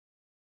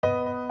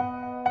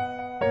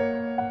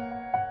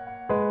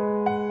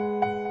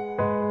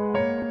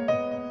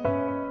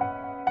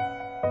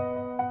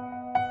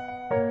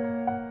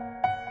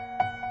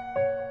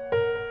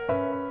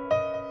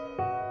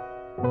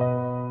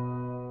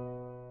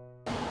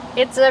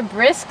It's a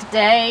brisk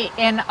day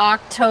in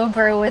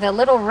October with a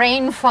little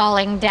rain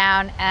falling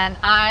down, and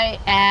I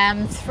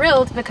am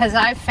thrilled because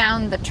I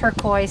found the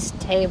turquoise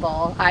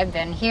table I've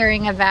been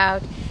hearing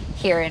about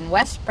here in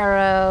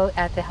Westboro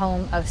at the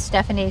home of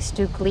Stephanie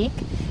Stuchlik,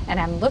 and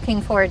I'm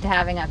looking forward to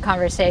having a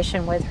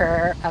conversation with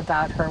her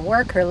about her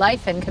work, her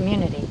life, and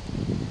community.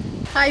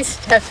 Hi,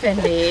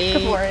 Stephanie.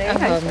 Good morning.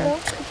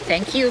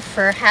 Thank you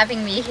for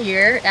having me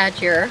here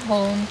at your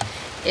home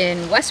in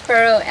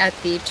Westboro at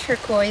the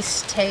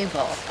turquoise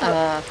table.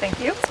 Thank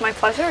you. It's my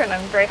pleasure, and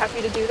I'm very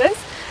happy to do this.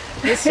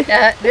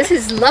 This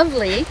is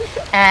lovely,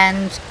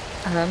 and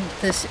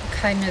this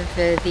kind of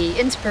the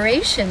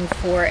inspiration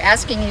for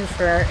asking you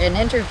for an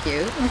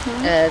interview.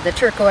 The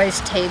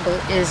turquoise table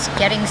is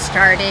getting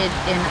started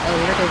in a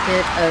little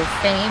bit of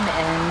fame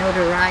and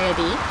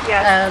notoriety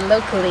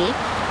locally.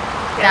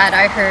 Yes. That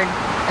I heard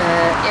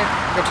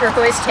the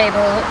turquoise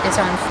table is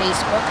on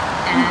Facebook,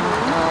 and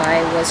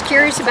I was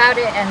curious about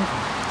it, and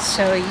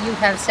so you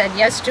have said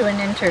yes to an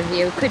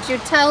interview. Could you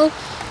tell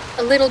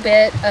a little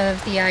bit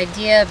of the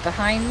idea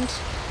behind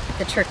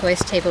the turquoise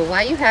table,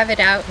 why you have it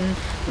out, and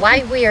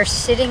why we are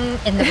sitting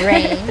in the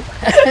rain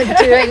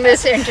doing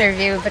this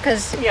interview?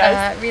 Because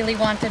I really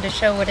wanted to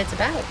show what it's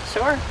about.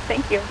 Sure,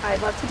 thank you.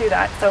 I'd love to do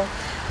that. So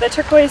the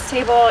turquoise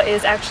table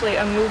is actually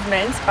a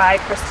movement by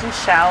Kristen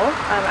Schell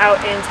out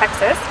in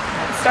Texas.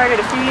 It started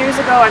a few years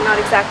ago. I'm not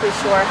exactly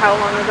sure how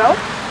long ago.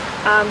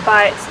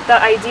 But the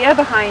idea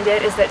behind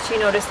it is that she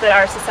noticed that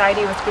our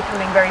society was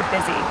becoming very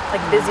busy, like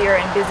busier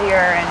and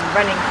busier, and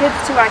running kids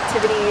to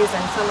activities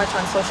and so much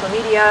on social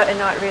media and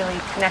not really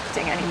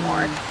connecting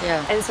anymore.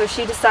 And so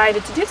she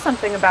decided to do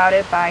something about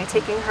it by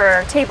taking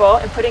her table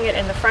and putting it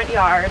in the front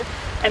yard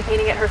and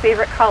painting it her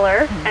favorite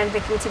color and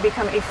thinking to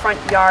become a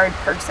front yard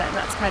person.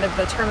 That's kind of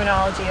the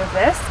terminology of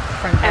this.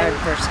 Front yard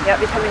person. Yeah,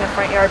 becoming a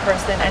front yard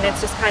person, and it's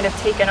just kind of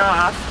taken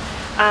off.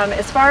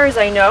 As far as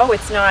I know,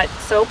 it's not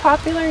so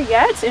popular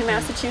yet in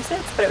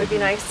Massachusetts, but it would be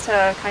nice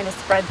to kind of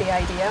spread the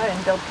idea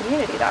and build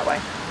community that way.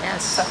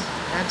 Yes,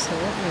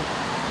 absolutely.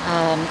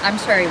 I'm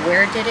sorry,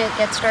 where did it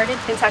get started?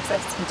 In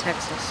Texas. In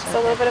Texas. It's a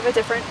little bit of a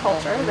different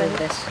culture than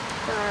this.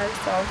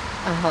 So,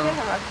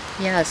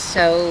 Yeah,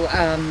 so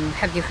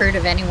have you heard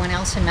of anyone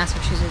else in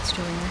Massachusetts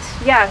doing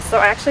this? Yeah, so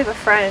I actually have a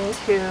friend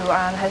who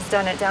has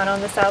done it down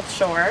on the South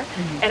Shore.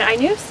 And I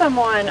knew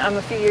someone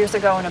a few years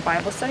ago in a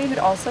Bible study who'd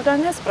also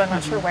done this, but I'm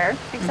not sure where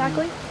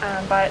exactly.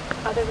 But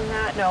other than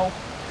that, no.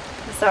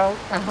 So,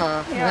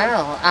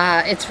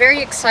 Well, it's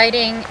very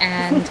exciting,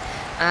 and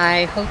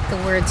I hope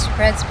the word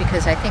spreads,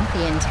 because I think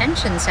the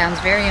intention sounds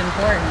very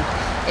important.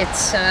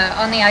 It's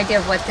on the idea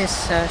of what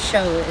this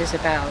show is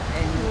about,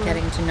 and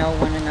getting to know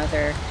one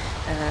another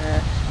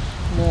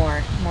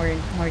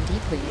more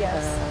deeply,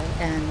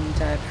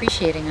 and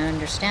appreciating and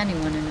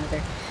understanding one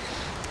another.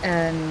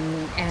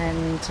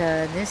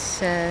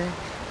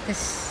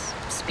 This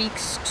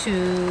speaks to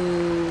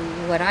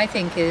what I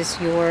think is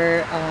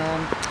your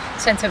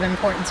sense of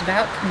importance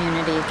about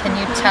community. Can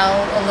you tell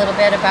a little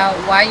bit about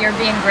why you're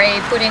being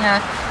brave, putting a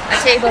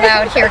table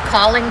out here,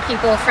 calling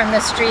people from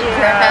the street,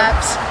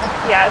 perhaps?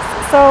 Yes.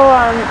 So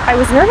I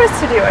was nervous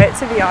to do it,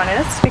 to be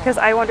honest, because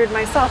I wondered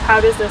myself,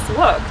 how does this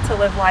look to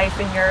live life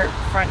in your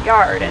front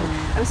yard? And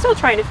I'm still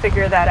trying to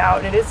figure that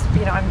out. It is,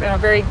 I'm in a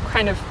very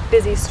kind of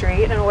busy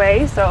street in a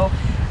way, so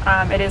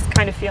it is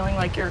kind of feeling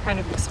like you're kind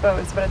of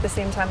exposed, but at the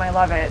same time I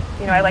love it.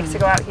 I like to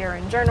go out here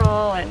and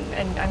journal,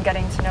 and I'm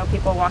getting to know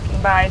people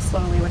walking by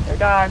slowly with their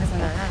dogs,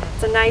 and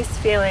it's a nice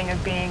feeling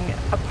of being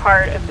a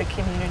part of the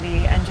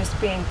community and just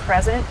being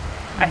present.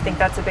 I think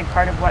that's a big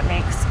part of what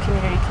makes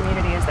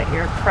community is that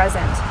you're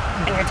present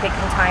and you're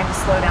taking time to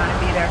slow down and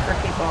be there for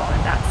people,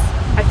 and that's,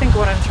 I think,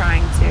 what I'm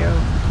trying to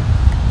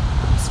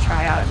just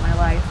try out in my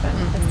life and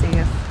see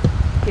if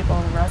people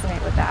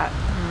resonate with that.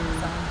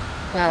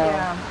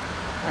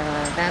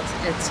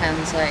 It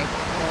sounds like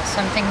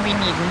something we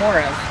need more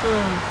of,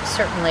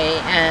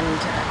 certainly. And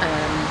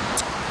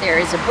there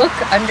is a book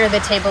under the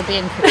table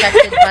being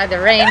protected by the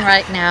rain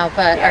right now,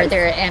 but are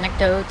there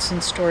anecdotes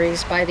and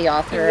stories by the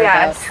author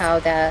about how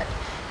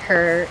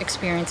her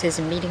experiences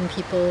in meeting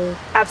people?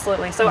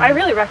 Absolutely. So I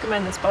really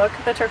recommend this book,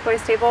 The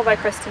Turquoise Table by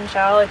Kristen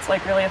Schell. It's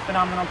like really a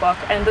phenomenal book.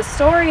 And the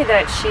story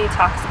that she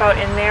talks about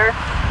in there,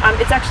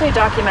 it's actually a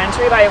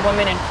documentary by a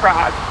woman in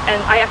Prague.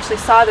 And I actually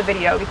saw the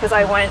video because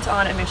I went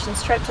on a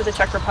missions trip to the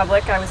Czech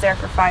Republic. I was there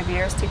for 5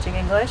 years teaching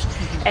English.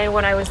 And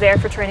when I was there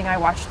for training, I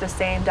watched the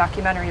same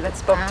documentary that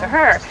spoke to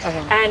her.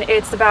 And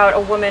it's about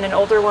a woman, an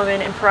older woman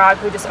in Prague,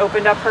 who just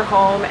opened up her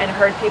home and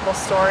heard people's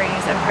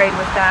stories and prayed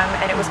with them.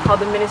 And it was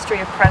called The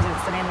Ministry of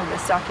Presence, the name of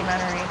this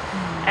documentary.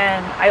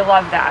 And I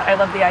love that. I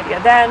love the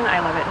idea then, I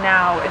love it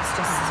now. It's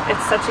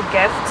such a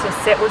gift to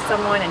sit with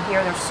someone and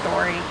hear their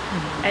story,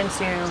 and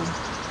to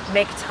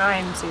make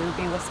time to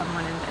be with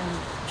someone and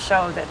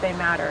show that they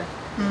matter,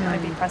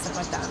 and be present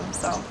with them.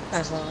 So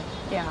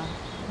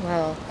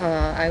Well,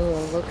 I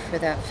will look for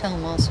that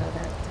film also.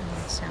 That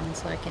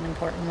sounds like an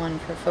important one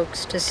for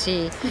folks to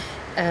see.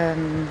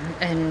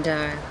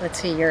 Let's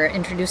see, you're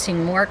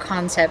introducing more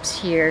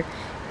concepts here.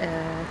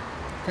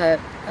 But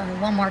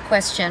one more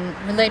question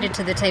related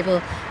to the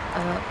table.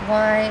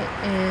 Why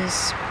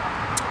is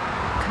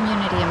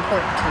community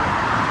important to you?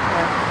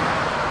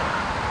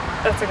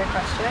 That's a good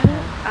question.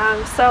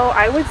 So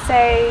I would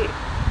say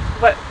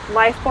what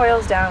life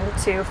boils down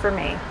to for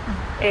me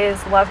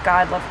is love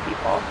God, love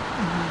people.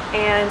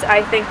 And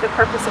I think the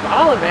purpose of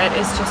all of it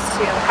is just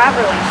to have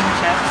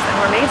relationships, and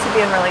we're made to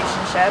be in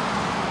relationship,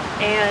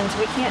 and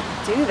we can't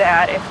do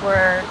that if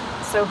we're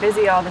so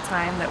busy all the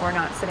time that we're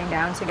not sitting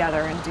down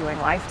together and doing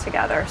life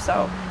together.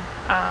 So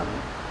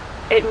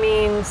it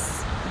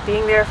means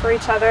being there for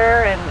each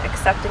other and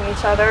accepting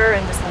each other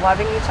and just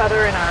loving each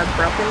other in our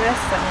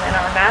brokenness and in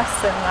our mess,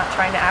 and not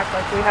trying to act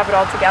like we have it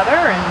all together,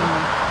 and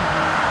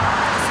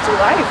just do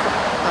life.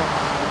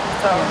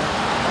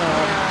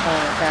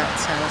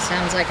 That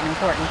sounds like an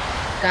important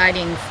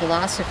guiding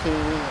philosophy,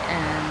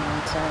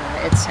 and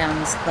it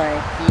sounds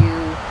like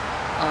you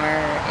are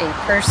a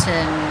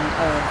person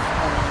of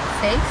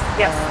faith,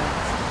 yes,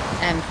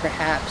 and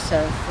perhaps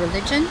of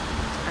religion.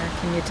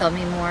 Can you tell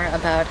me more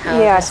about how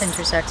yes. this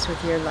intersects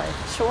with your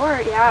life? Sure,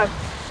 yeah.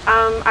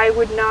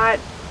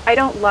 I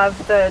don't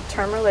love the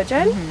term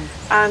religion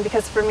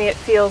because for me it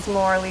feels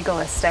more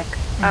legalistic.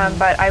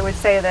 But I would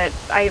say that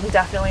I am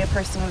definitely a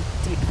person of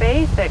deep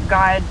faith, that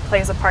God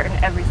plays a part in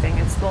everything.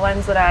 It's the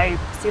lens that I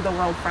see the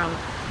world from.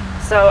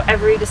 So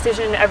every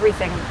decision,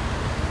 everything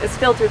is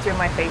filtered through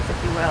my faith,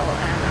 if you will.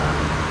 And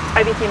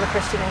I became a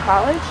Christian in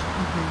college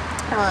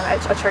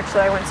at a church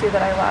that I went to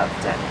that I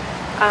loved. And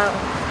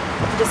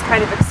just kind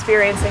of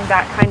experiencing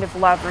that kind of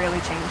love really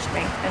changed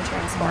me and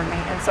transformed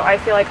me. And so I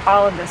feel like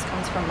all of this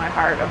comes from my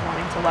heart of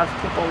wanting to love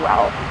people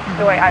well,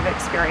 the way I've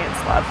experienced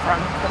love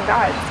from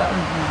God. So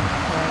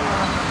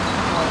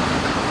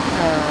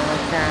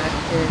that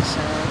is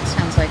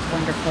sounds like a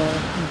wonderful,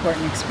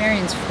 important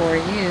experience for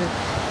you.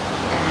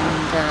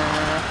 And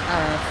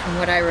from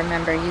what I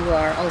remember, you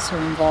are also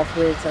involved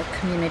with a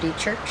community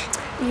church.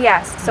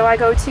 Yes, so I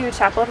go to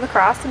Chapel of the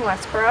Cross in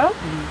Westboro,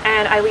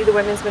 and I lead the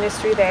women's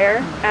ministry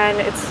there, and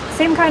it's the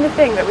same kind of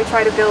thing, that we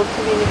try to build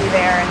community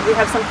there, and we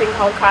have something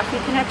called Coffee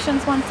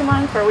Connections once a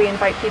month, where we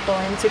invite people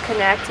in to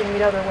connect and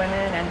meet other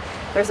women, and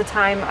there's a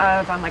time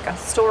of like a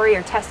story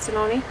or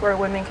testimony where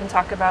women can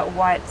talk about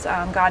what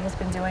God has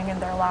been doing in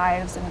their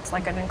lives, and it's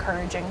like an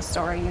encouraging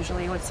story,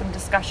 usually with some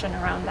discussion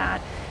around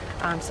that.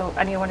 So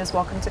anyone is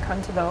welcome to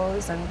come to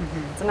those, and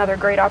it's another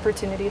great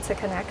opportunity to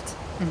connect.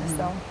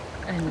 So.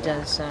 And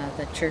does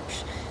the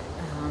church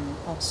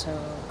also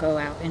go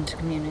out into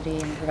community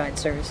and provide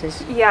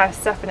services?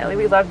 Yes, definitely.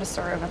 We love to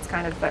serve. That's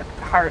kind of the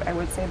heart, I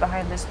would say,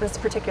 behind this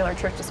particular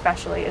church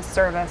especially, is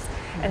service.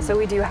 And so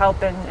we do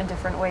help in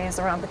different ways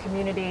around the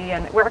community.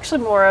 And we're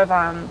actually more of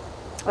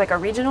like a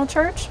regional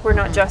church. We're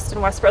not just in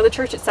Westboro. The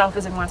church itself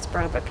is in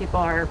Westboro, but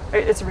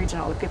it's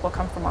regional. People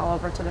come from all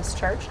over to this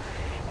church.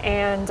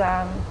 And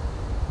so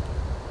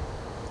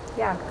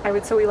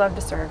we love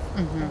to serve,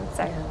 I would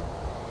say.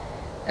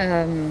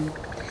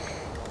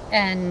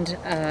 And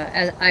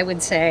as I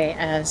would say,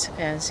 as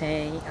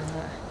a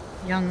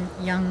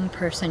young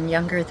person,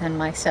 younger than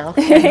myself,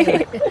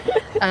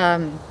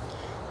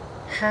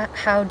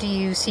 how do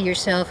you see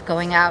yourself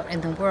going out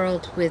in the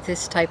world with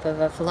this type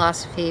of a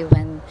philosophy,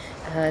 when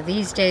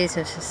these days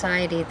of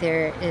society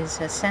there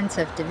is a sense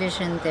of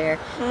division, there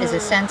is a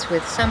sense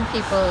with some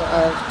people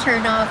of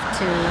turn-off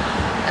to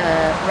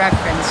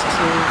reference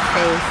to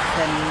faith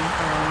and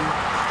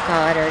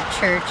God or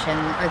church,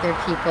 and other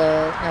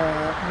people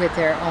with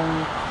their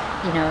own,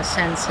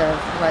 sense of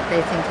what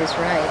they think is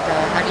right.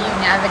 How do you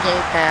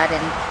navigate that,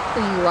 and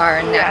who you are,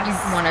 and that you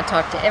want to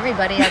talk to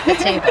everybody at the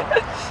table?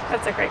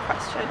 That's a great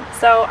question.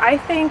 So I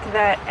think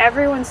that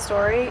everyone's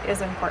story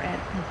is important,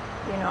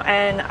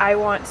 and I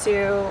want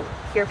to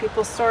hear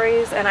people's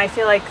stories, and I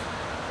feel like,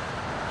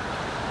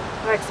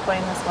 how do I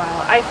explain this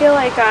well? I feel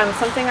like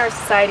something our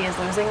society is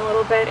losing a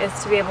little bit is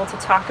to be able to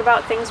talk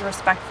about things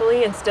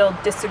respectfully and still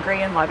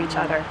disagree and love each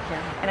other.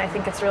 And I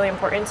think it's really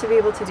important to be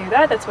able to do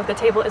that. That's what the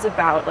table is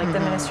about, like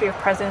the ministry of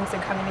presence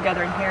and coming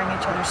together and hearing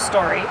each other's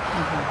story.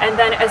 And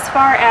then as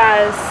far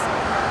as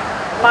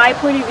my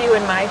point of view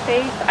and my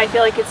faith, I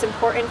feel like it's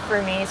important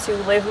for me to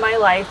live my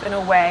life in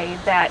a way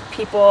that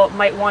people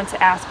might want to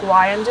ask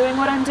why I'm doing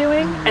what I'm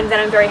doing, and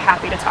then I'm very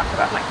happy to talk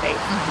about my faith.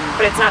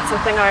 But it's not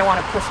something I want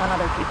to push on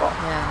other people,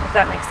 if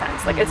that makes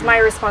sense. Like, it's my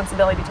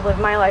responsibility to live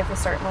my life a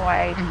certain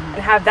way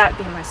and have that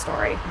be my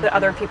story that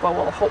other people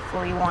will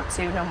hopefully want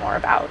to know more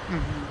about.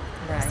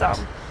 Right. So.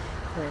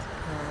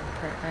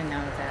 I know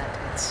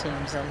that it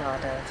seems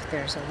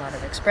there's a lot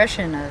of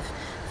expression of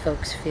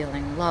folks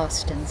feeling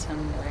lost in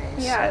some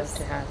ways. Yes. So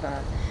to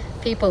have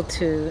people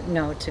to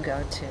know to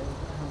go to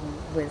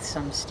with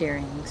some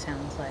steering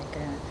sounds like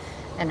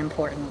an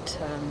important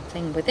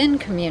thing within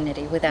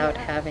community without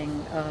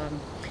having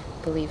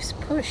beliefs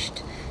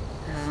pushed.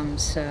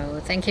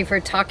 So thank you for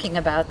talking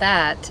about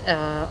that.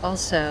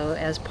 Also,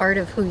 as part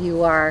of who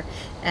you are,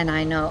 and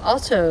I know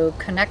also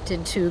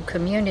connected to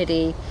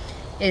community,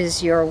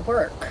 is your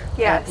work.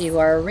 Yes. You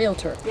are a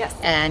realtor. Yes.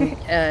 And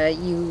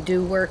you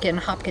do work in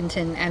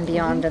Hopkinton and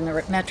beyond in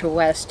the Metro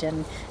West,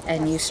 and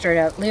you start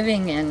out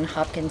living in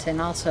Hopkinton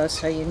also,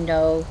 so you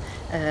know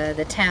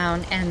the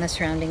town and the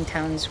surrounding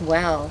towns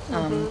well.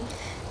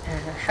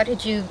 How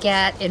did you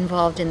get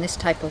involved in this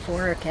type of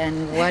work,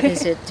 and what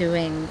is it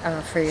doing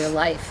for your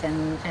life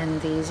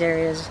and these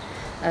areas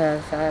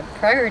of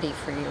priority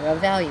for you, of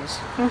values?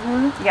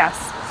 Yes.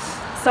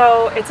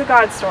 So it's a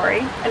God story,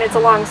 and it's a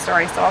long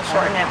story, so I'll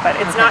shorten it, but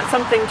it's not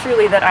something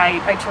truly that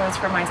I chose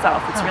for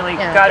myself. It's really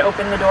God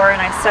opened the door and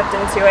I stepped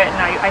into it, and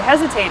I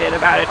hesitated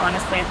about it,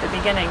 honestly, at the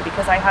beginning,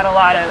 because I had a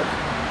lot of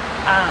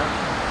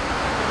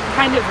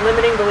kind of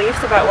limiting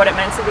beliefs about what it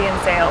meant to be in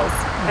sales,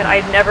 and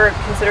I'd never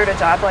considered a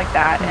job like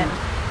that. And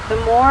the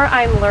more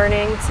I'm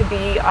learning to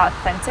be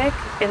authentic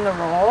in the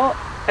role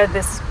of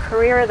this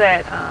career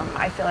that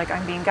I feel like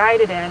I'm being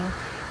guided in,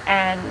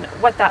 and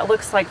what that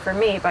looks like for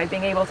me by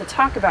being able to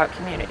talk about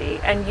community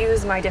and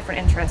use my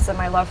different interests and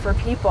my love for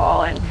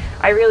people. And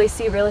I really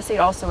see real estate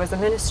also as a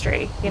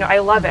ministry. You know, I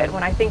love it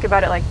when I think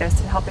about it like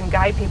this, and helping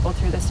guide people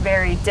through this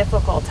very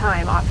difficult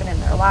time often in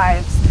their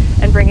lives,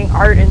 and bringing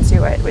art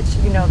into it, which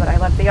you know that I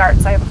love the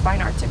arts. I have a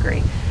fine art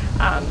degree.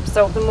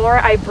 So the more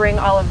I bring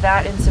all of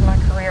that into my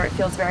career, it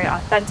feels very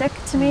authentic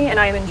to me, and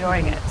I'm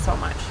enjoying it so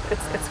much.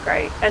 It's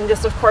great. And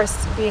just, of course,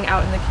 being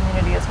out in the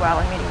community as well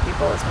and meeting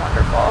people is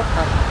wonderful.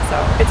 So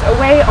it's a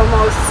way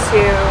almost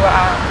to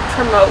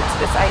promote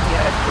this idea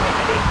of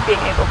community,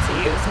 being able to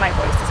use my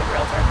voice as a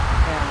realtor.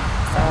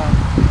 So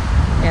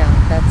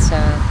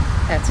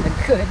that's a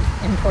good,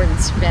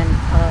 important spin,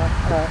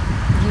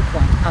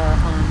 viewpoint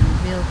on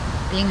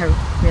being a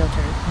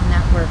realtor, on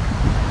that work.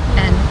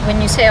 And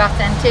when you say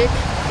authentic,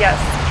 yes.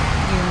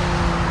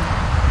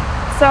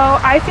 So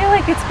I feel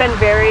like it's been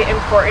very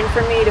important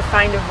for me to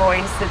find a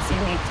voice that's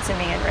unique to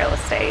me in real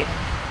estate,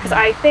 because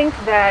I think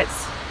that,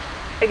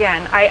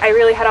 again, I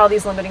really had all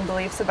these limiting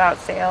beliefs about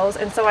sales,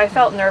 and so I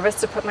felt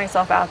nervous to put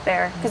myself out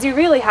there, because you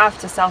really have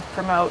to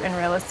self-promote in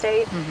real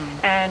estate,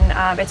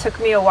 and it took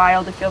me a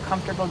while to feel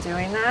comfortable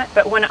doing that.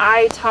 But when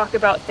I talk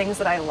about things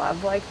that I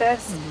love like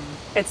this,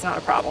 it's not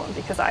a problem,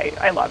 because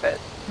I love it.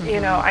 You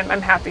know,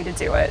 I'm happy to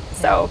do it.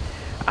 So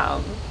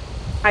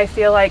I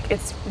feel like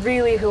it's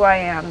really who I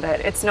am,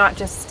 that it's not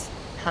just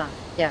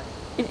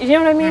you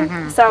know what I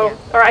mean? So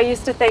or I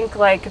used to think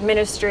like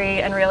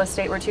ministry and real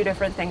estate were two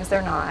different things.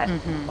 They're not.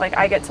 Like,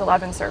 I get to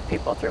love and serve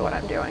people through what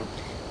I'm doing.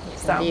 You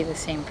can be the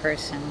same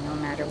person no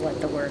matter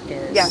what the work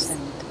is. Yes.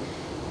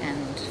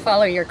 And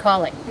follow your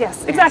calling.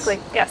 Yes, exactly.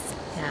 Yes.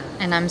 Yeah.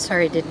 And I'm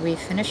sorry, did we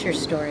finish your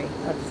story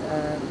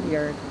of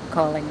your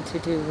calling to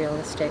do real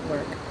estate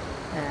work?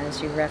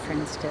 As you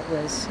referenced, it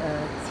was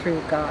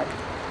through God.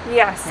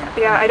 Yes.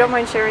 Yeah, I don't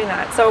mind sharing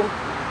that. So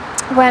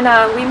when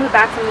we moved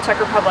back from the Czech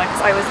Republic,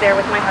 I was there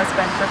with my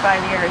husband for 5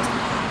 years.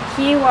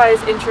 He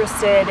was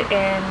interested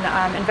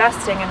in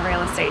investing in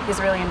real estate.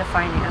 He's really into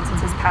finance.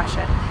 It's his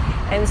passion.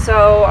 And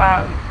so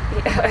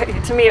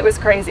to me, it was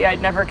crazy.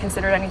 I'd never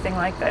considered anything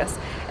like this.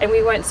 And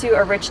we went to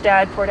a Rich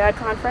Dad, Poor Dad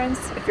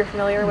conference, if you're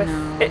familiar with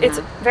it. It's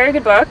a very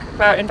good book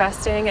about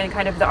investing and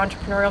kind of the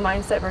entrepreneurial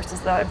mindset versus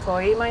the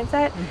employee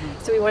mindset.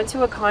 So we went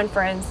to a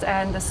conference,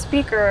 and the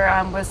speaker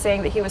was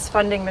saying that he was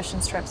funding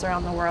missions trips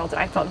around the world. And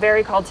I felt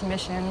very called to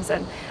missions,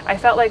 and I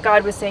felt like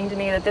God was saying to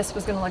me that this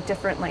was going to look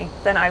differently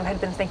than I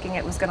had been thinking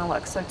it was going to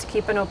look. So to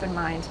keep an open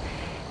mind.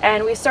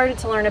 And we started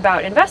to learn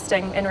about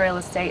investing in real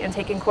estate and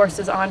taking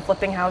courses on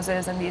flipping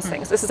houses and these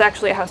things. This is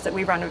actually a house that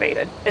we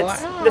renovated.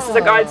 This is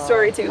a God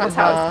story too, this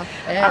house.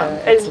 Yeah,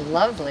 it's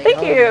lovely.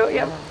 Thank you.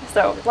 Yep.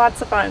 So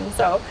lots of fun.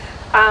 So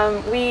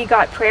we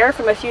got prayer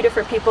from a few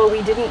different people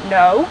we didn't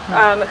know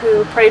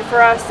who prayed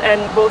for us, and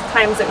both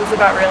times it was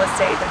about real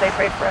estate that they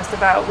prayed for us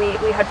about.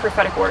 We had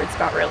prophetic words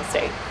about real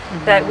estate.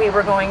 That we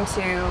were going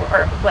to,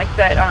 or like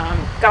that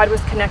God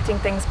was connecting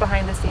things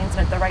behind the scenes,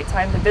 and at the right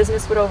time the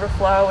business would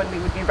overflow and we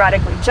would be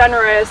radically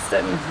generous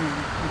and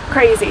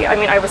crazy. I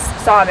mean, I was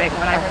sobbing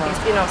when I heard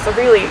these, you know, so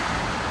really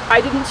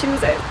I didn't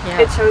choose it.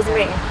 It chose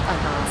me.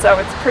 So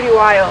it's pretty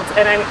wild,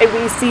 and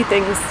we see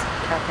things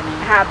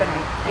happening.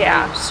 You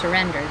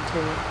surrendered to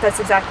it. That's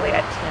exactly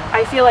it.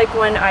 I feel like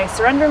when I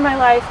surrender my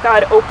life,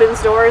 God opens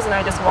doors and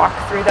I just walk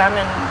through them,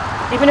 and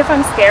even if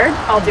I'm scared,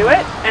 I'll do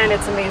it, and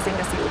it's amazing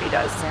to see what he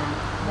does.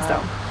 So.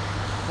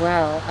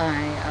 Well, I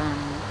am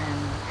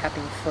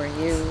happy for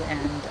you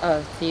and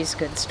of these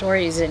good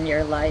stories in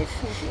your life.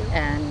 Thank you.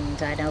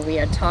 And I know we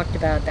had talked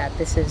about that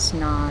this is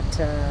not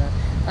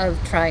of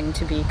trying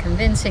to be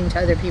convincing to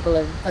other people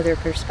of other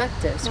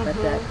perspectives, but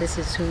that this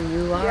is who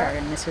you are,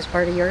 and this is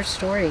part of your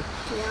story.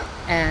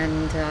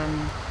 And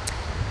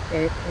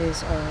it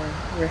is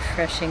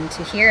refreshing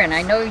to hear. And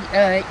I know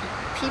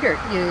Peter,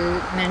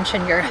 you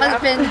mentioned your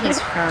husband.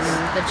 He's from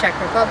the Czech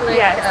Republic,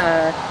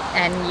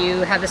 and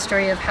you have a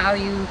story of how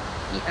you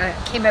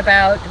came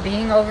about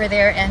being over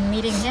there and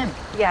meeting him.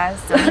 Yes.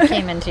 How he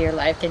came into your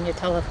life. Can you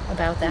tell us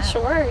about that?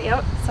 Sure,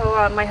 yep.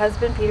 So my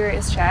husband, Peter,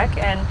 is Czech,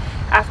 and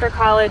after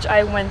college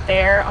I went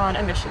there on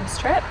a missions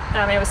trip.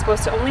 It was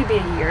supposed to only be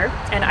a year,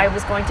 and I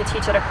was going to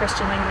teach at a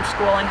Christian language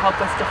school and help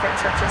with different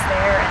churches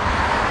there.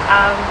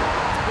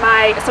 And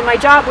my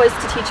job was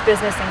to teach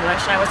business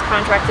English, and I was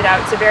contracted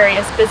out to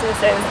various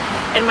businesses,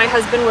 and my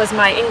husband was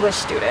my English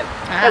student.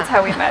 That's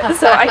how we met.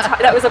 So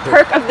that was a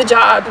perk of the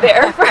job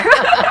there for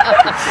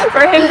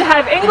him to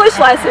have English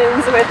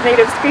lessons with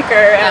native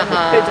speaker, and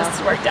it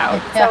just worked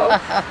out. So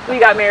we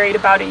got married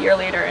about a year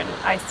later, and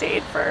I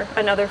stayed for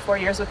another 4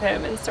 years with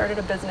him and started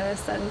a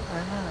business, and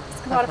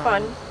it's a lot of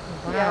fun.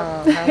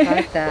 Wow, how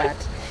about that?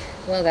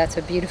 Well, that's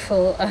a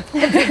beautiful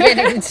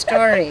beginning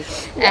story.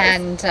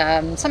 And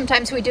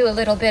sometimes we do a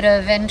little bit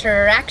of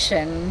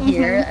interaction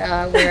here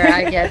where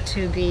I get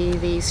to be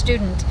the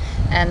student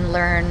and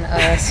learn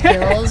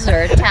skills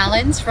or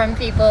talents from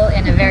people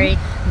in a very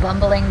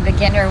bumbling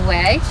beginner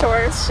way.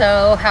 Sure.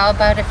 So how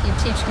about if you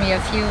teach me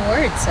a few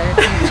words, a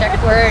few Czech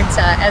words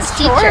as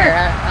teacher?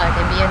 I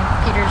can be in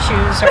Peter's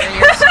shoes or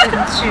your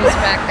student's shoes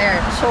back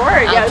there.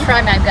 Sure, I'll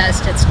try my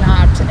best. It's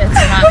not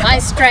my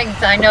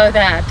strength, I know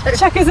that.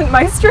 Czech isn't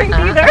my strength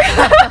either.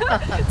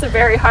 It's a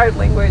very hard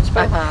language,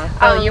 but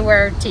well, you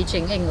were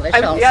teaching English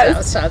also,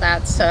 yes. So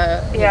that's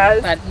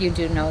but you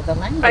do know the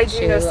language. I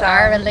do know some. You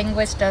are a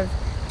linguist of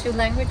 2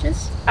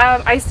 languages?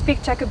 I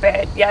speak Czech a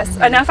bit, yes.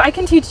 Enough. I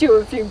can teach you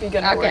a few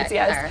beginner words,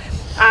 yes.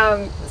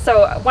 Right.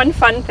 So one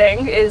fun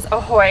thing is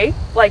ahoy,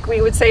 like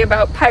we would say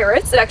about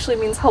pirates. It actually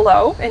means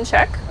hello in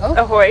Czech. Oh.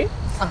 Ahoy.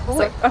 Ahoy.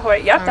 So, ahoy,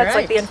 yep, that's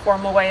like the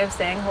informal way of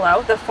saying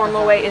hello. The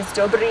formal way is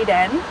dobrý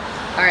den.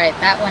 All right,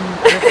 that one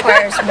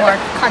requires more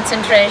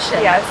concentration.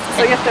 Yes,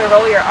 so you have to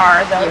roll your R.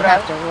 You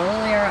have to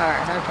roll your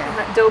R, okay.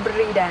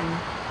 Dobrý den.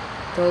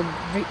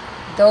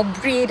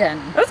 Dobrý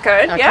den. That's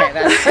good, okay,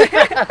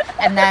 yeah.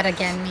 And that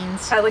again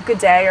means? Like good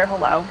day or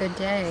hello. Good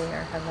day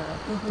or hello.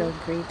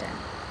 Dobrý den.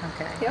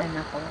 Okay, yep. And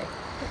ahoy.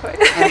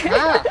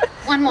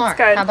 One more.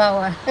 Good. How about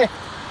one?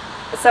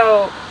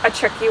 So a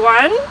tricky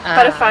one,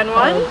 but a fun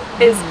one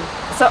is,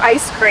 so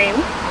ice cream,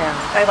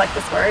 I like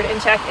this word, in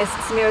Czech is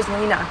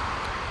směrzlina.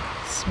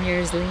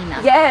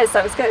 Směrzlina. Yes,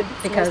 that was good.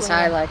 Because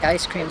I like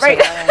ice cream, so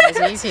that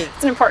one was easy.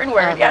 It's an important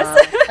word, yes.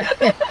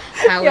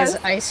 How is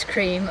ice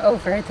cream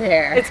over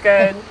there? It's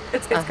good.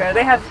 It's good.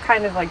 They have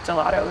kind of like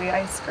gelato-y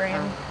ice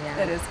cream.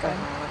 It is good.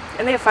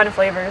 And they have fun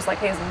flavors like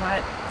hazelnut.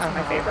 It's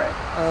my favorite.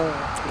 Oh.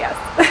 Yes.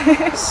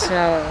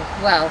 So,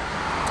 well,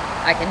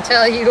 I can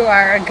tell you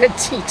are a good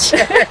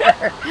teacher.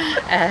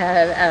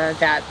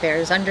 That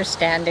there's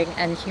understanding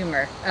and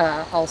humor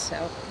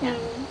also. Yeah.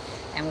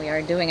 And we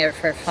are doing it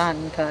for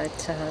fun,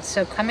 but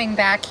so coming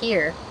back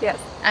here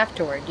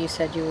afterward, you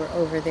said you were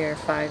over there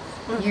 5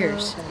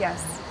 years.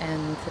 Yes.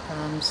 And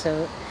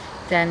so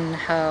then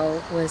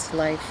how was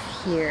life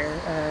here,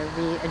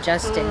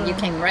 readjusting? You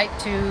came right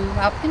to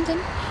Hopkinton?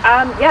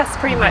 Yes,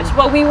 pretty much.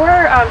 Well, we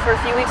were for a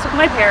few weeks with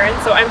my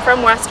parents, so I'm from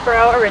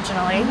Westboro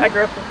originally. I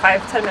grew up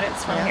 5-10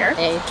 minutes from here.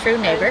 A true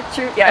neighbor.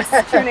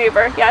 True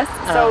neighbor, yes.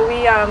 So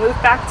we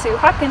moved back to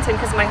Hopkinton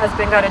because my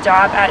husband got a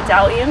job at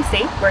Dal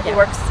EMC, where he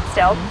works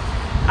still.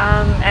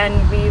 And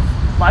we've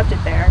loved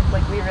it there.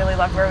 Like, we really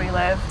loved where we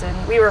lived,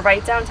 and we were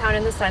right downtown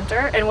in the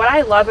center. And what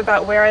I love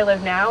about where I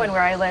live now and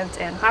where I lived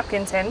in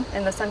Hopkinton,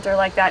 in the center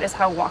like that, is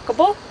how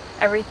walkable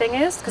everything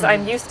is, because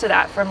I'm used to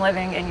that from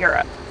living in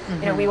Europe.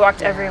 You know, we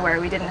walked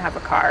everywhere. We didn't have a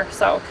car.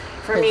 So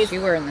for me,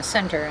 you were in the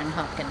center in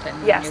Hopkinton.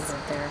 Yes. You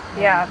lived there.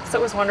 Yeah. So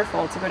it was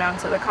wonderful to go down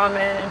to the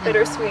Common and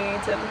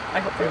Bittersweet, and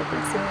I hope they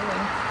open soon.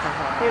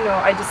 And you know,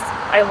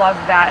 I love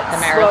that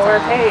slower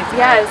pace.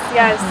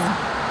 Yes.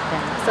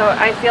 So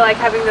I feel like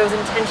having those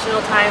intentional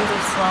times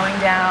of slowing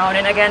down,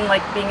 and again,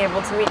 like being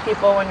able to meet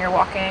people when you're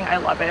walking, I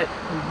love it.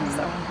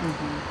 So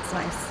it's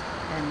nice.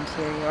 And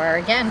here you are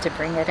again to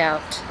bring it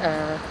out,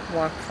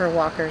 walk for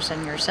walkers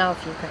and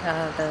yourself.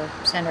 The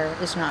center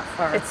is not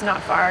far. It's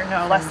not far,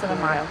 no, less than a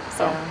mile.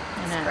 So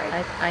it's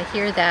great. I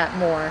hear that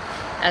more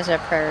as a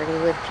priority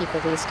with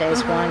people these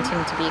days,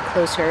 wanting to be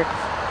closer,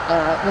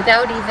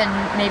 without even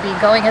maybe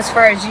going as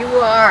far as you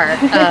are.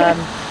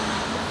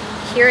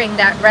 Hearing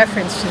that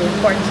reference to the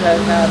importance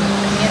of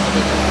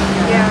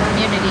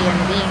community and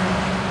being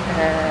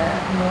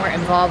more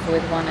involved with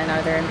one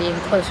another and being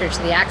closer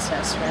to the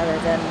access rather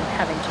than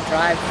having to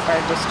drive far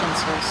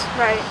distances.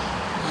 Right.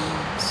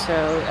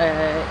 So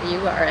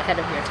you are ahead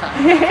of your time,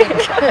 I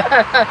think.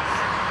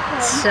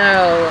 So,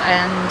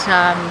 and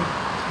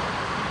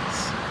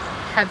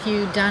have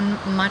you done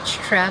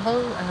much travel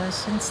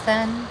since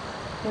then?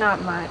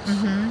 Not much.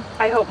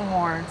 I hope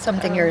more.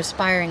 Something you're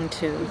aspiring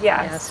to.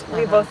 Yes.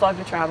 We both love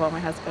to travel, my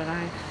husband and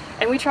I.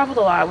 And we traveled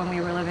a lot when we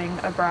were living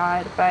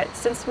abroad, but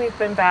since we've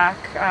been back,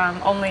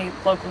 only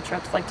local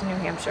trips, like to New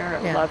Hampshire.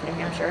 We love New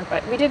Hampshire,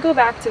 but we did go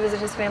back to visit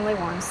his family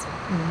once,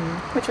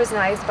 which was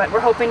nice, but we're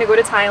hoping to go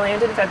to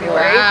Thailand in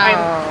February.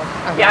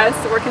 Wow. Yes,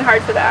 working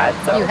hard for that.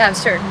 So. You have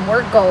certain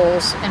work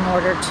goals in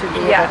order to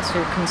be able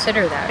to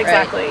consider that,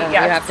 exactly, right?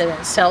 yes. You have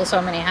to sell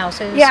so many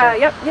houses?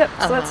 Yep.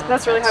 So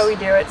that's really how we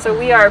do it. So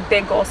we are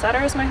big goal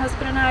setters, my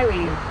husband and I.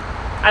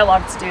 I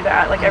love to do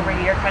that, like every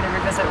year kind of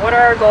revisit what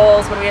are our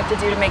goals, what do we have to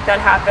do to make that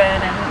happen,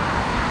 and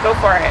go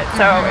for it.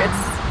 So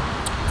it's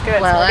good.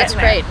 Well, that's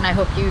great, and I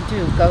hope you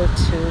do go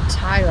to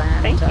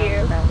Thailand. Thank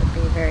you. That would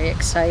be very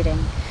exciting.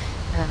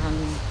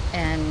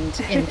 And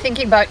in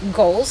thinking about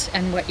goals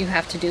and what you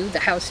have to do, the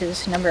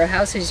houses, number of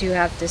houses you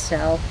have to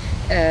sell,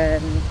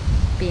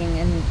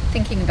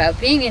 thinking about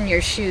being in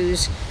your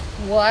shoes,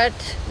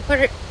 what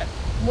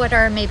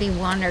are maybe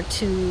one or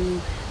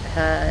two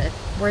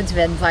words of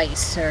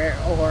advice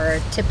or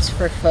tips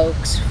for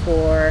folks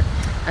for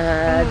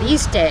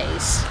these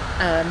days,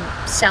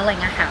 selling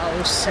a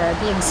house,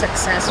 being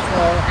successful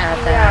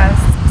at that?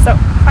 Yes. So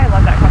I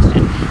love that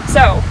question.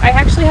 So I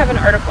actually have an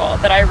article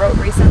that I wrote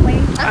recently.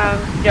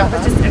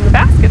 It's just in the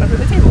basket under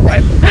the table.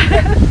 But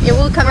it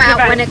will come out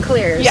when it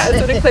clears. Yeah,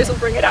 when it clears, we'll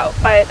bring it out.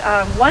 But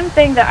one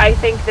thing that I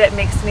think that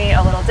makes me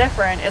a little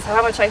different is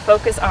how much I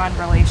focus on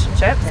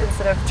relationships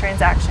instead of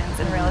transactions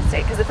in real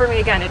estate. Because for me,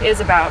 again, it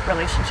is about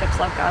relationships,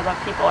 love God, love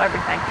people,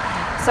 everything.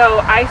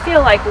 So I feel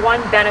like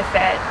one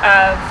benefit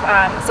of,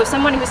 so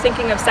someone who's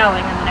thinking of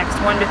selling in the next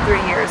 1 to 3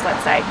 years,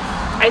 let's say,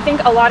 I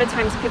think a lot of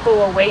times people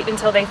will wait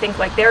until they think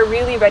like they're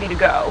really ready to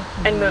go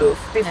and move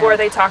before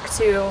they talk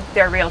to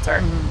their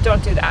realtor.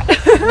 Don't do that.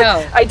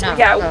 No.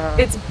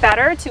 It's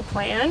better to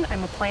plan.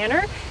 I'm a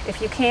planner. If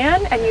you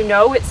can and you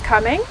know it's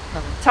coming,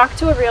 talk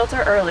to a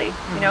realtor early.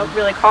 You know,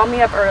 really call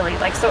me up early.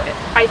 Like, so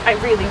I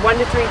really 1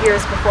 to 3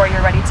 years before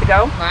you're ready to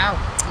go. Wow.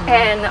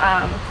 And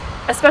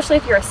especially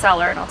if you're a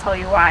seller, and I'll tell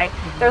you why.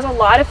 There's a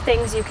lot of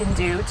things you can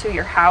do to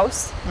your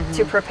house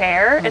to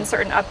prepare, and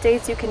certain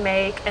updates you can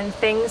make, and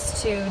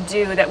things to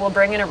do that will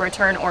bring in a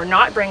return or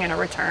not bring in a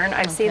return.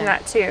 I've seen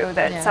that too,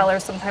 that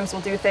sellers sometimes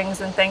will do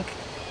things and think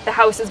the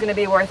house is going to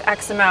be worth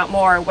X amount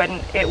more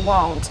when it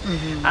won't.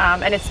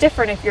 And it's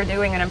different if you're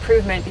doing an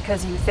improvement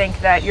because you think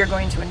that you're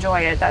going to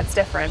enjoy it. That's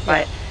different.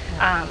 But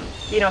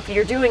you know, if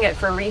you're doing it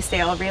for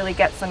resale, really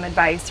get some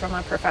advice from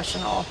a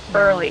professional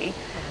early.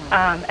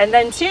 And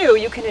then too,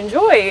 you can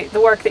enjoy the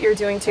work that you're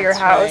doing to your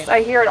house.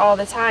 I hear it all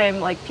the time,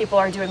 like people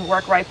are doing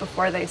work right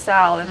before they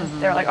sell, and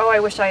they're like, oh, I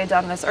wish I had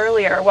done this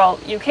earlier.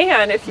 Well, you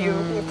can if you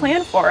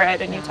plan for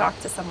it and you talk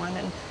to someone,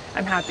 and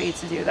I'm happy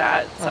to do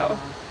that. So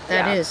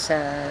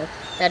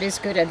that is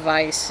good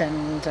advice,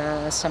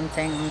 and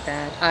something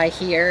that I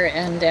hear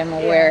and am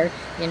aware.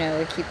 You know,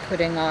 we keep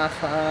putting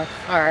off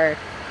our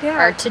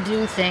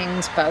to-do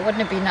things, but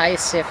wouldn't it be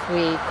nice if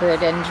we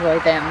could enjoy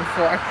them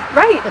for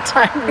the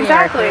time we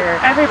are here?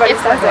 Everybody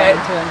if says we're going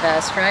it. to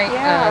invest,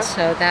 right?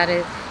 So that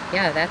is,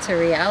 that's a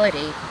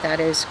reality. That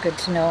is good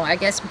to know. I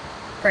guess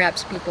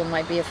perhaps people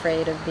might be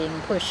afraid of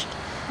being pushed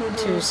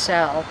to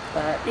sell,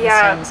 but it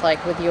sounds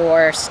like with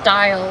your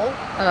style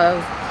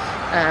of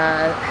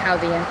how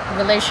the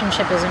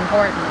relationship is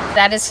important,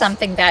 that is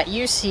something that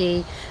you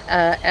see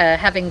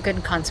having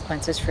good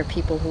consequences for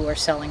people who are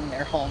selling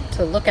their home,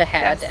 to look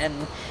ahead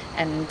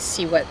and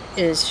see what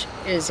is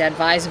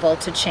advisable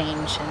to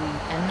change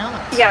and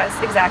not. Yes,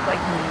 exactly.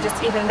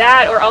 Just even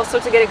that, or also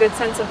to get a good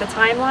sense of the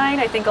timeline.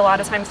 I think a lot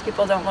of times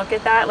people don't look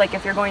at that. Like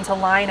if you're going to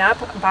line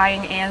up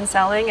buying and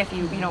selling, if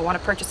you want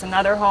to purchase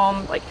another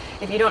home, like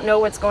if you don't know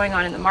what's going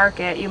on in the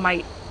market, you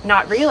might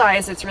not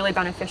realize it's really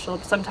beneficial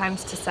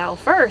sometimes to sell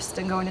first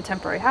and go into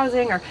temporary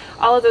housing, or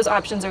all of those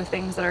options are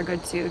things that are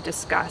good to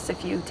discuss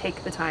if you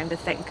take the time to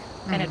think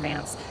in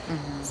advance.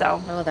 So,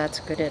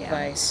 that's good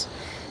advice.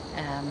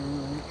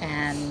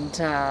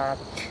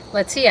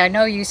 Let's see, I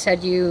know you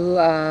said you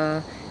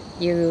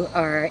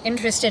are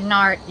interested in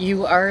art.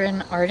 You are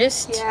an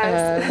artist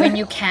when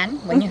you can,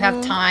 when you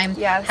have time.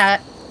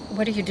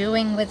 What are you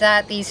doing with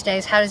that these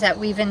days? How does that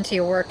weave into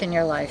your work and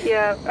your life?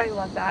 Yeah, I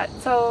love that.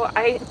 So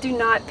I do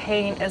not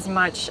paint as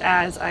much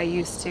as I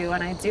used to,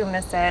 and I do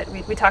miss it.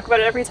 We talk about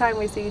it every time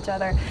we see each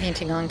other.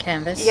 Painting on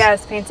canvas?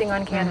 Yes, painting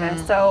on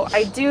canvas. So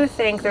I do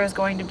think there's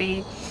going to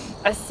be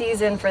a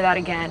season for that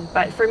again,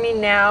 but for me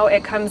now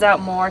it comes out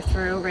more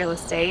through real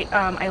estate.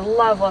 I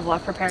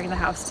love preparing the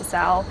house to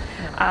sell,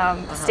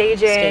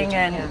 staging,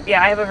 and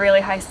I have a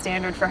really high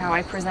standard for how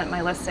I present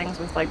my listings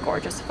with like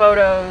gorgeous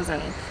photos,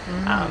 and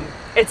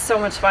it's so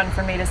much fun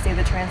for me to see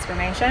the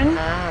transformation.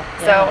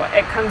 So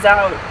it comes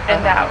out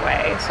in that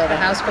way. So the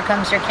house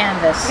becomes your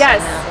canvas.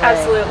 Yes,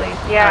 absolutely.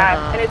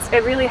 And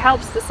it really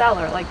helps the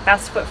seller. Like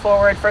best foot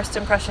forward, first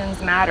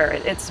impressions matter.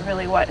 It's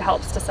really what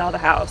helps to sell the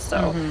house.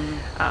 So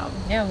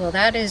well,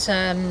 that is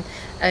a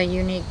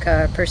unique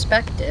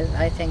perspective.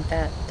 I think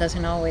that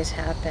doesn't always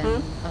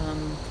happen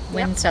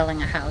when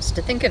selling a house,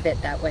 to think of it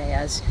that way,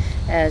 as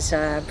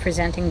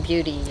presenting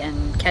beauty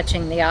and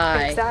catching the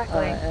eye.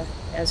 Exactly.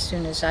 As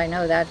soon as I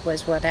know, that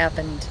was what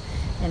happened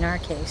in our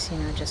case,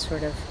 just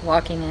sort of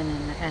walking in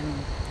and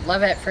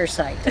love at first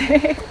sight,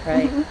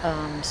 right?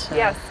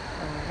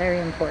 Very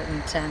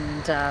important,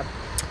 and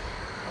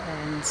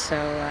so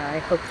I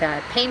hope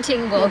that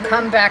painting will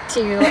come back to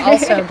you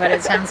also, but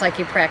it sounds like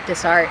you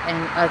practice art in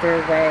other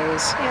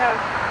ways.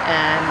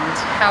 And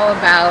how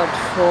about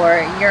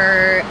for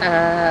your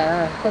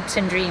hopes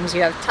and dreams?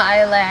 You have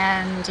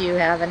Thailand, you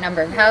have a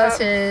number of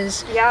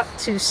houses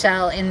to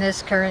sell in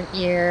this current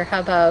year. How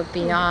about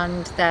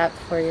beyond that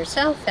for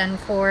yourself and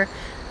for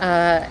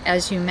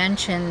as you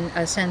mentioned,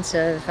 a sense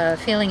of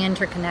feeling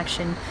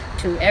interconnection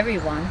to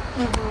everyone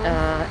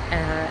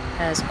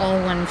as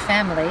all one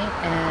family,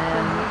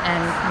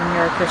 and from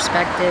your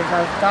perspective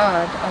of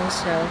God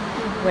also,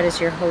 what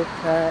is your hope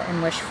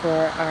and wish for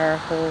our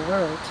whole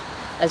world,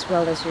 as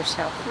well as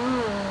yourself?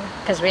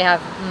 Because we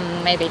have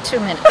maybe 2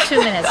 minutes. 2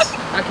 minutes.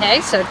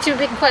 Okay, so 2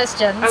 big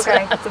questions.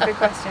 Okay, that's a big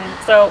question.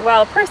 So,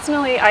 well,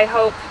 personally, I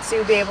hope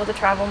to be able to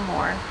travel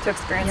more, to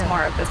experience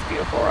more of this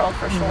beautiful world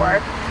for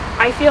sure.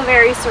 I feel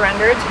very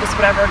surrendered to just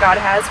whatever God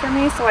has for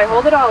me, so I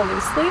hold it all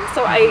loosely.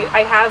 So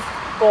I have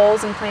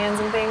goals and plans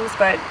and things,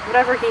 but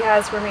whatever He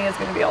has for me is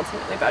going to be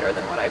ultimately better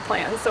than what I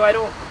planned. So I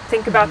don't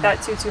think about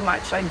that too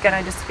much. Again,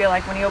 I just feel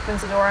like when He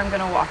opens the door, I'm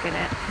going to walk in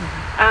it.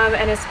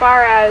 And as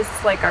far as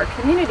like our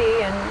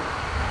community, and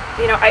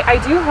you know, I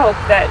do hope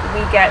that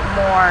we get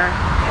more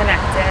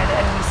connected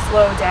and we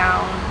slow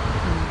down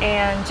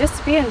and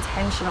just be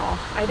intentional.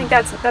 I think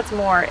that's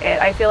more it.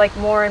 I feel like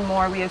more and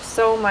more we have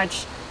so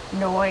much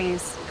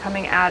noise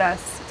coming at us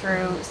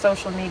through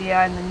social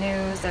media and the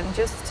news, and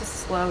just to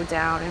slow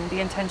down and be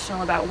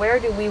intentional about where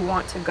do we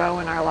want to go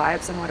in our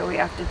lives and what do we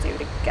have to do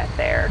to get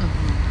there.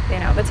 You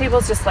know, the table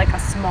is just like a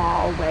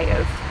small way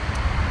of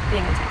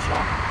being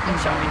intentional and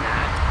showing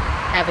that.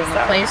 Having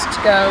a place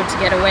to go to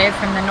get away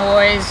from the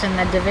noise and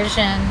the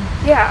division.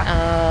 Yes.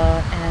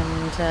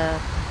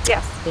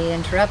 The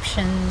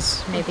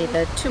interruptions, maybe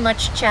the too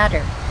much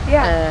chatter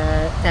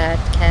that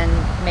can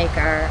make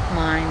our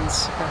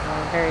minds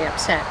very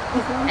upset.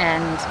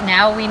 And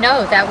now we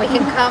know that we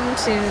can come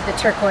to the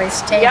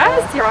turquoise table.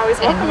 Yes, you're always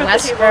welcome in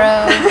at the table.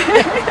 Westboro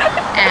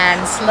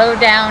and slow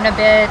down a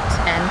bit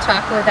and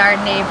talk with our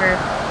neighbor,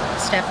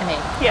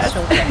 Stephanie. Yes.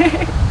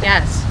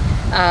 Yes.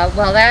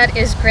 Well, that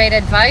is great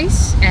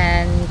advice,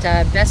 and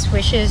best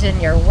wishes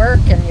in your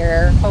work and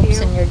your hopes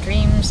and your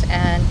dreams,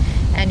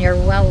 and your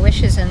well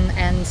wishes,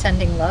 and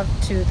sending love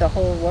to the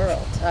whole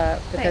world,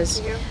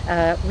 because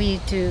we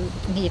do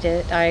need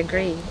it. I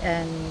agree,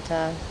 and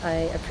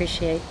I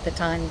appreciate the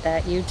time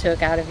that you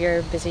took out of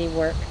your busy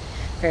work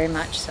very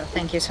much. So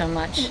thank you so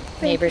much,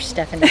 neighbor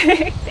Stephanie.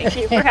 Thank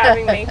you for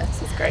having me.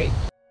 This is great.